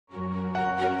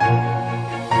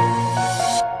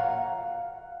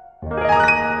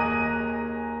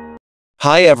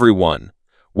Hi everyone,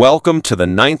 welcome to the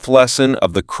 9th lesson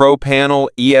of the CrowPanel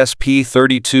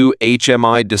ESP32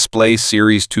 HMI Display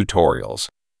Series tutorials.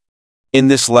 In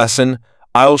this lesson,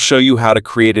 I'll show you how to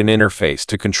create an interface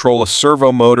to control a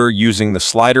servo motor using the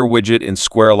slider widget in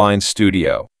SquareLine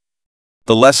Studio.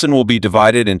 The lesson will be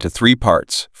divided into 3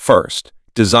 parts. First,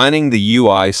 designing the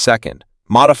UI. Second,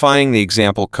 modifying the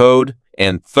example code.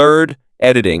 And third,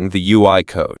 editing the UI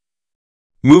code.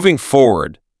 Moving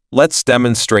forward, let's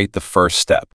demonstrate the first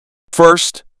step.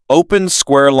 First, open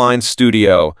SquareLine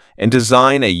Studio and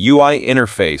design a UI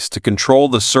interface to control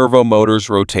the servo motor's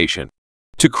rotation.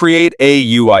 To create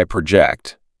a UI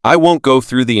project, I won't go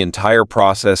through the entire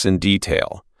process in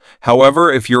detail.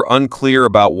 However, if you're unclear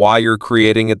about why you're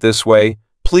creating it this way,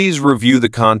 please review the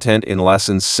content in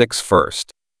Lesson 6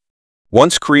 first.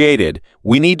 Once created,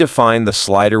 we need to find the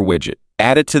slider widget,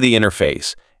 add it to the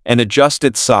interface, and adjust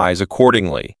its size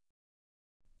accordingly.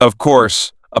 Of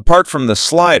course, apart from the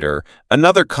slider,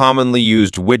 another commonly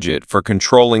used widget for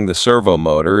controlling the servo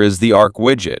motor is the arc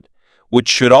widget, which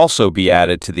should also be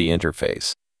added to the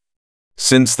interface.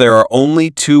 Since there are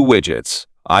only 2 widgets,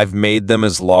 I've made them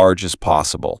as large as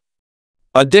possible.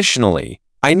 Additionally,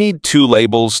 I need 2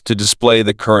 labels to display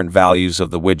the current values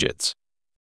of the widgets.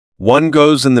 One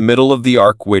goes in the middle of the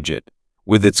arc widget,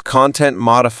 with its content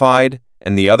modified,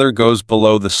 and the other goes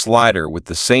below the slider with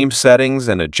the same settings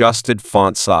and adjusted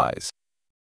font size.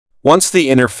 Once the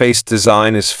interface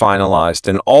design is finalized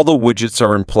and all the widgets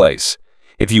are in place,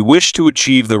 if you wish to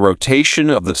achieve the rotation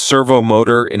of the servo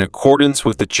motor in accordance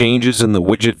with the changes in the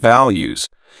widget values,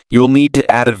 you'll need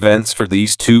to add events for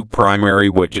these 2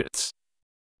 primary widgets.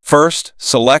 First,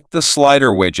 select the slider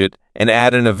widget and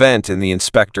add an event in the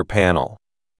inspector panel.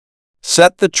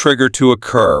 Set the trigger to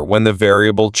occur when the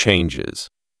variable changes.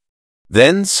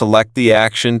 Then select the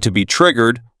action to be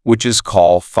triggered, which is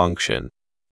call function.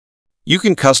 You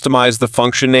can customize the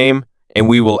function name, and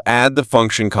we will add the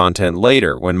function content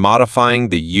later when modifying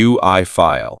the UI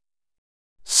file.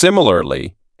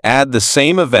 Similarly, add the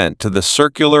same event to the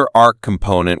circular arc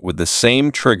component with the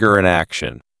same trigger and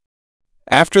action.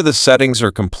 After the settings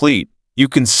are complete, you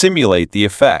can simulate the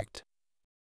effect.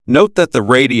 Note that the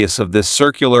radius of this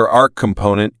circular arc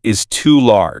component is too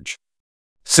large.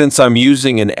 Since I'm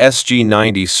using an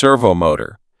SG90 servo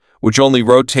motor, which only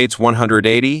rotates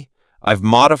 180, I've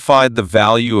modified the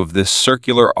value of this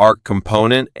circular arc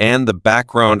component and the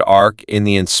background arc in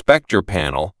the inspector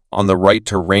panel on the right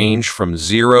to range from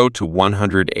 0 to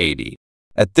 180.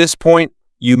 At this point,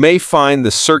 you may find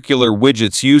the circular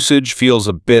widget's usage feels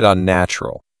a bit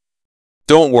unnatural.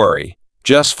 Don't worry,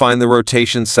 just find the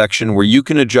rotation section where you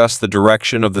can adjust the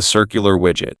direction of the circular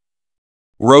widget.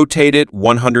 Rotate it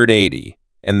 180,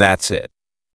 and that's it.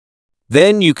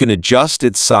 Then you can adjust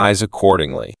its size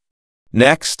accordingly.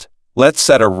 Next, let's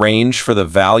set a range for the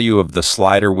value of the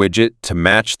slider widget to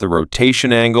match the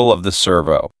rotation angle of the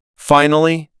servo.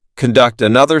 Finally, conduct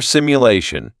another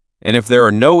simulation, and if there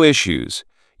are no issues,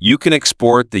 you can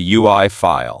export the UI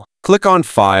file. Click on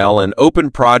File and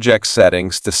open Project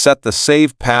Settings to set the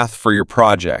save path for your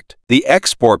project, the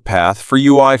export path for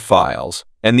UI files,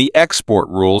 and the export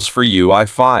rules for UI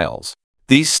files.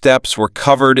 These steps were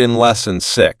covered in Lesson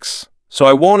 6, so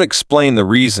I won't explain the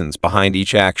reasons behind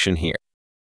each action here.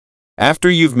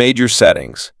 After you've made your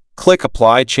settings, click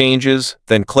Apply Changes,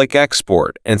 then click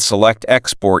Export and select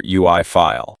Export UI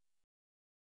File.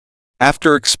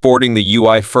 After exporting the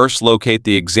UI, first locate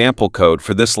the example code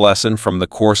for this lesson from the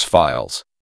course files.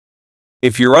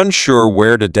 If you're unsure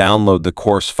where to download the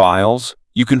course files,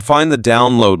 you can find the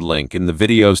download link in the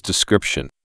video's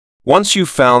description. Once you've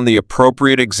found the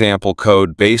appropriate example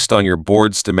code based on your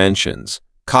board's dimensions,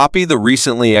 copy the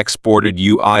recently exported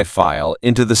UI file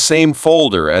into the same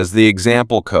folder as the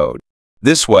example code.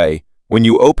 This way, when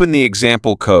you open the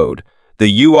example code,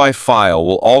 the UI file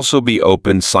will also be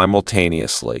opened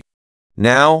simultaneously.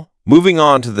 Now, moving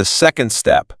on to the second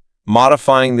step,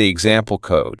 modifying the example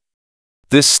code.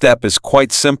 This step is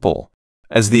quite simple,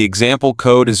 as the example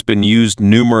code has been used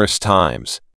numerous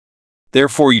times.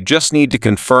 Therefore, you just need to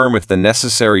confirm if the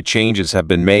necessary changes have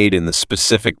been made in the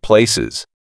specific places.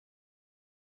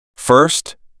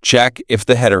 First, check if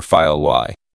the header file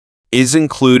UI is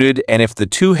included and if the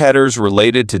 2 headers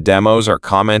related to demos are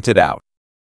commented out.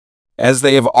 As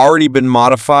they have already been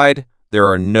modified, there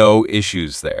are no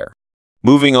issues there.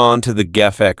 Moving on to the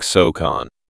GEFX SOCON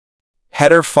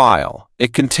header file.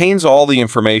 It contains all the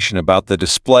information about the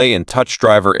display and touch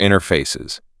driver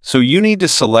interfaces, so you need to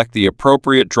select the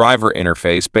appropriate driver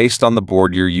interface based on the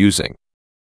board you're using.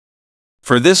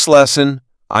 For this lesson,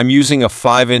 I'm using a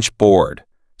 5-inch board,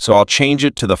 so I'll change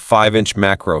it to the 5-inch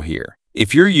macro here.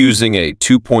 If you're using a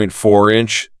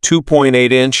 2.4-inch,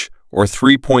 2.8-inch, or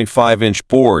 3.5-inch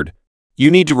board,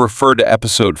 you need to refer to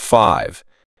episode 5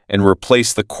 and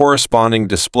replace the corresponding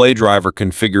display driver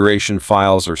configuration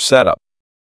files or setup.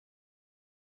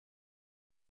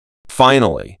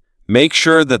 Finally, make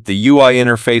sure that the UI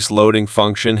interface loading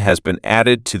function has been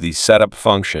added to the setup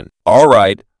function.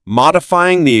 Alright,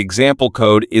 modifying the example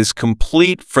code is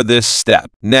complete for this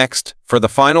step. Next, for the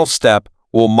final step,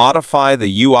 we'll modify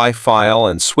the UI file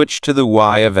and switch to the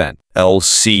UI event,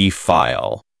 LC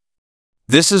file.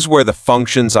 This is where the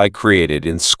functions I created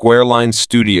in Squareline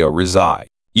Studio reside.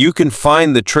 You can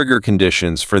find the trigger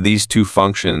conditions for these two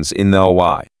functions in the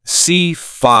OIC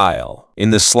file. In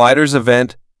the sliders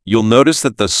event, you'll notice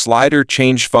that the slider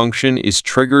change function is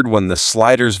triggered when the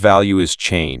slider's value is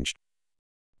changed.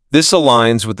 This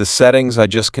aligns with the settings I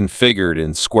just configured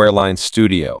in Squareline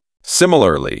Studio.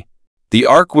 Similarly, the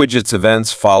ArcWidgets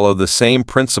events follow the same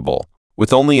principle,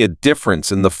 with only a difference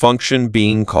in the function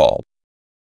being called.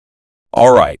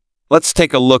 Alright, let's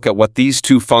take a look at what these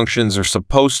two functions are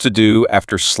supposed to do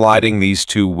after sliding these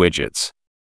two widgets.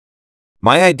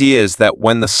 My idea is that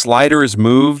when the slider is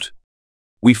moved,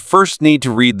 we first need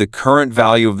to read the current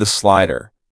value of the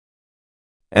slider,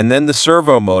 and then the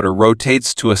servo motor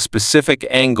rotates to a specific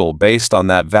angle based on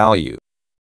that value.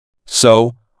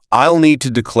 So, I'll need to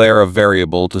declare a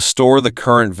variable to store the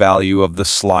current value of the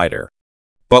slider.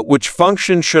 But which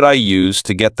function should I use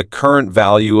to get the current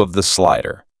value of the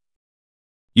slider?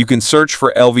 You can search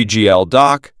for LVGL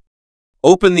doc,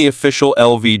 open the official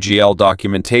LVGL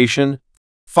documentation,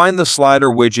 find the slider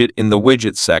widget in the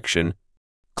widget section,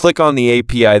 click on the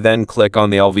API, then click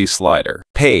on the LV slider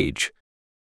page,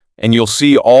 and you'll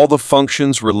see all the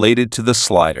functions related to the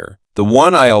slider. The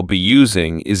one I'll be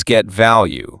using is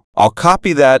getValue. I'll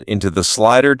copy that into the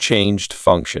slider changed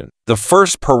function. The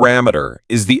first parameter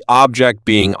is the object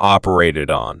being operated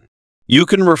on. You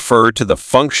can refer to the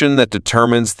function that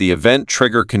determines the event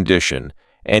trigger condition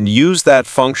and use that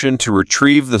function to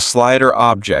retrieve the slider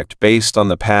object based on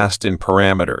the passed-in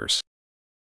parameters.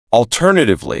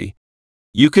 Alternatively,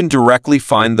 you can directly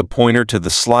find the pointer to the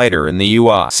slider in the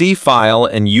UIC file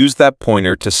and use that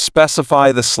pointer to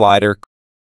specify the slider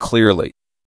clearly.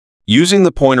 Using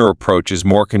the pointer approach is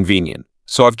more convenient,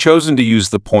 so I've chosen to use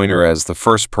the pointer as the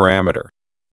first parameter.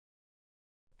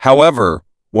 However,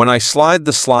 when I slide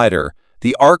the slider,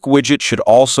 the arc widget should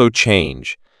also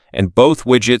change, and both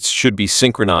widgets should be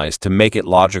synchronized to make it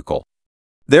logical.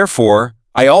 Therefore,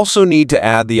 I also need to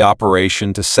add the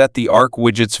operation to set the arc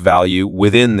widget's value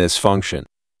within this function.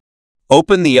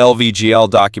 Open the LVGL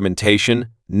documentation,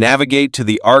 navigate to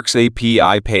the Arc's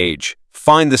API page,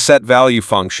 find the setValue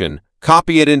function,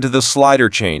 copy it into the slider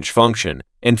change function,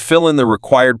 and fill in the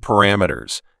required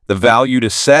parameters, the value to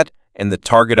set, and the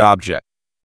target object.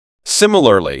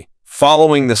 Similarly,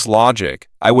 following this logic,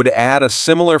 I would add a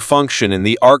similar function in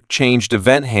the arc changed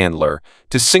event handler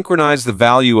to synchronize the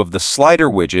value of the slider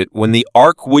widget when the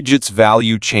arc widget's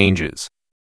value changes.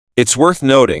 It's worth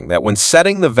noting that when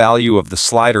setting the value of the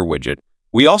slider widget,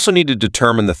 we also need to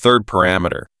determine the third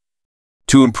parameter.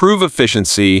 To improve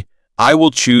efficiency, I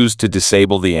will choose to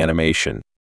disable the animation.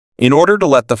 In order to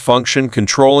let the function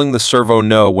controlling the servo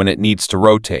know when it needs to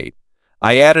rotate,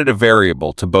 I added a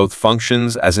variable to both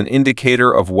functions as an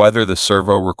indicator of whether the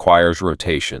servo requires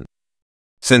rotation.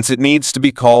 Since it needs to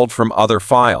be called from other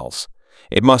files,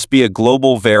 it must be a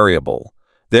global variable.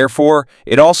 Therefore,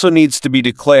 it also needs to be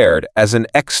declared as an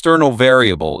external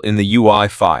variable in the UI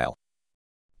file.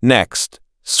 Next,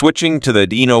 switching to the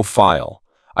Arduino file,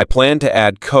 I plan to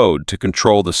add code to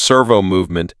control the servo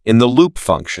movement in the loop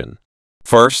function.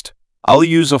 First, I'll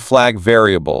use a flag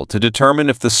variable to determine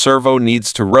if the servo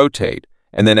needs to rotate,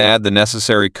 and then add the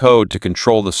necessary code to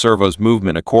control the servo's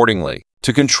movement accordingly.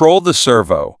 To control the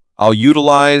servo, I'll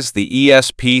utilize the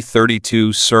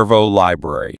ESP32 servo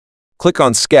library. Click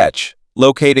on Sketch,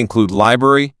 locate Include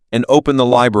Library, and open the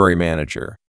Library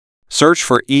Manager. Search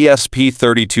for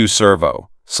ESP32 servo,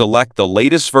 select the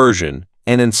latest version,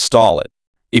 and install it.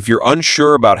 If you're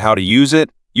unsure about how to use it,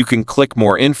 you can click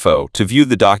More Info to view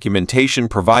the documentation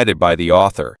provided by the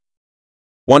author.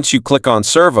 Once you click on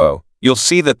Servo, you'll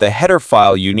see that the header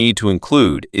file you need to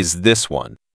include is this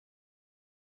one.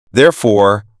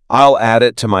 Therefore, I'll add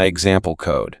it to my example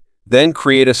code, then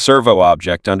create a servo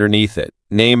object underneath it,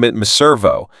 name it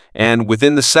MyServo, and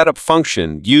within the setup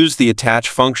function, use the attach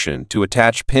function to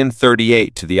attach pin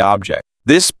 38 to the object.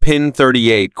 This pin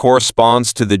 38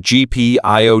 corresponds to the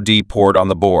GPIOD port on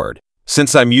the board.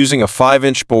 Since I'm using a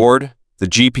 5-inch board, the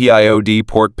GPIOD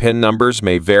port pin numbers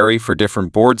may vary for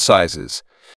different board sizes.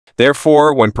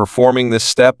 Therefore, when performing this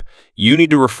step, you need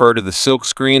to refer to the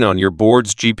silkscreen on your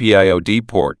board's GPIO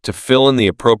port to fill in the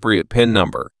appropriate pin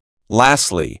number.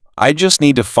 Lastly, I just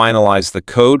need to finalize the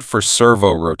code for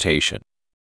servo rotation.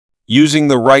 Using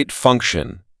the right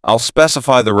function, I'll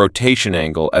specify the rotation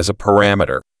angle as a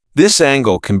parameter. This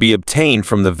angle can be obtained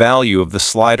from the value of the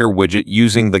slider widget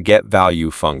using the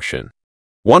getValue function.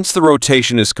 Once the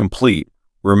rotation is complete,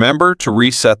 remember to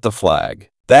reset the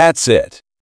flag. That's it.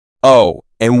 Oh,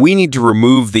 and we need to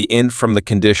remove the int from the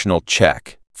conditional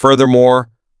check. Furthermore,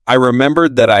 I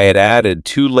remembered that I had added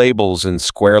 2 labels in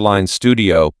Squareline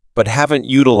Studio, but haven't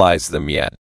utilized them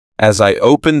yet. As I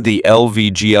opened the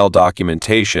LVGL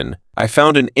documentation, I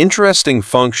found an interesting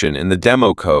function in the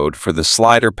demo code for the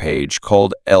slider page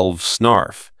called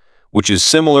LVSnarf, which is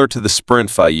similar to the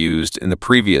sprintf I used in the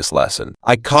previous lesson.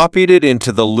 I copied it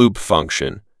into the loop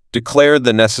function, declared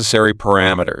the necessary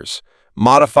parameters,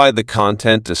 modified the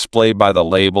content displayed by the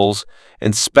labels,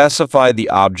 and specified the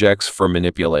objects for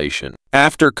manipulation.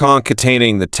 After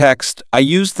concatenating the text, I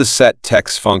used the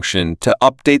setText function to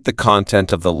update the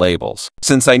content of the labels.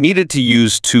 Since I needed to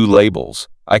use 2 labels,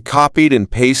 I copied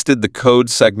and pasted the code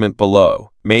segment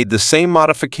below, made the same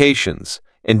modifications,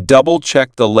 and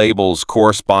double-checked the labels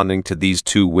corresponding to these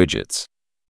 2 widgets.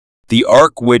 The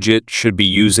arc widget should be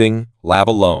using lav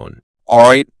alone.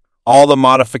 Alright, all the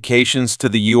modifications to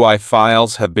the UI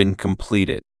files have been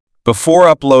completed. Before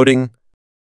uploading,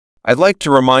 I'd like to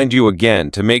remind you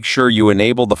again to make sure you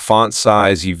enable the font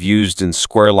size you've used in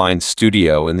Squareline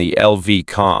Studio in the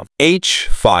LVComp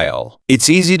file. It's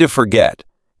easy to forget,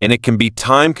 and it can be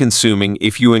time-consuming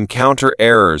if you encounter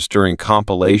errors during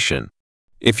compilation.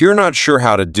 If you're not sure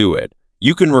how to do it,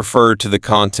 you can refer to the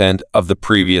content of the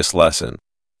previous lesson.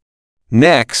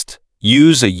 Next,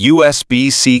 use a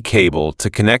USB-C cable to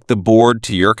connect the board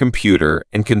to your computer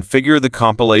and configure the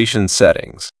compilation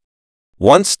settings.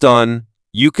 Once done,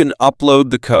 you can upload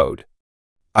the code.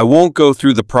 I won't go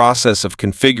through the process of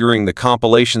configuring the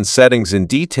compilation settings in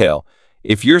detail.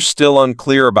 If you're still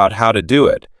unclear about how to do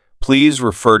it, please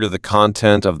refer to the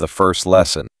content of the first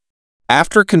lesson.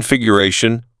 After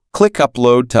configuration, click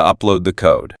Upload to upload the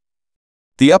code.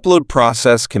 The upload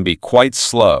process can be quite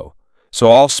slow, so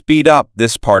I'll speed up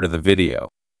this part of the video.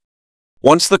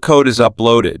 Once the code is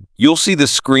uploaded, you'll see the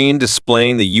screen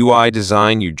displaying the UI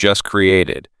design you just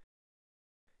created.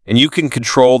 And you can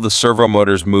control the servo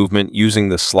motor's movement using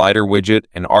the slider widget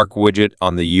and arc widget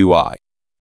on the UI.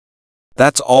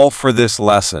 That's all for this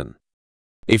lesson.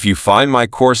 If you find my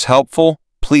course helpful,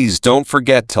 please don't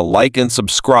forget to like and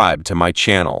subscribe to my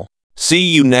channel. See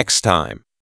you next time.